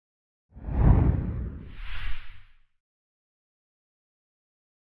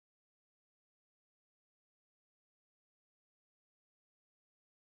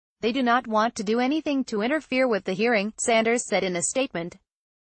They do not want to do anything to interfere with the hearing, Sanders said in a statement.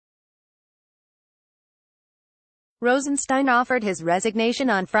 Rosenstein offered his resignation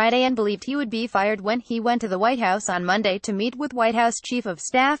on Friday and believed he would be fired when he went to the White House on Monday to meet with White House Chief of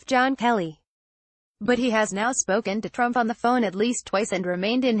Staff John Kelly. But he has now spoken to Trump on the phone at least twice and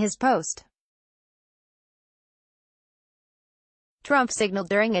remained in his post. Trump signaled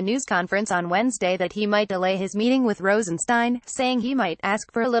during a news conference on Wednesday that he might delay his meeting with Rosenstein, saying he might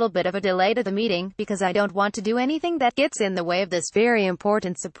ask for a little bit of a delay to the meeting, because I don't want to do anything that gets in the way of this very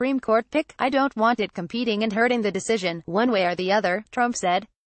important Supreme Court pick. I don't want it competing and hurting the decision, one way or the other, Trump said.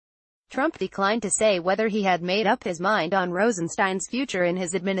 Trump declined to say whether he had made up his mind on Rosenstein's future in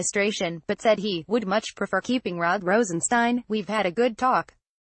his administration, but said he would much prefer keeping Rod Rosenstein. We've had a good talk.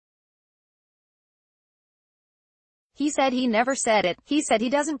 He said he never said it. He said he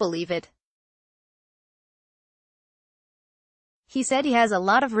doesn't believe it. He said he has a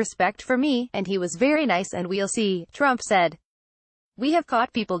lot of respect for me, and he was very nice and we'll see, Trump said. We have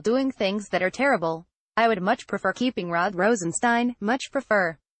caught people doing things that are terrible. I would much prefer keeping Rod Rosenstein, much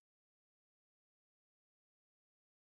prefer.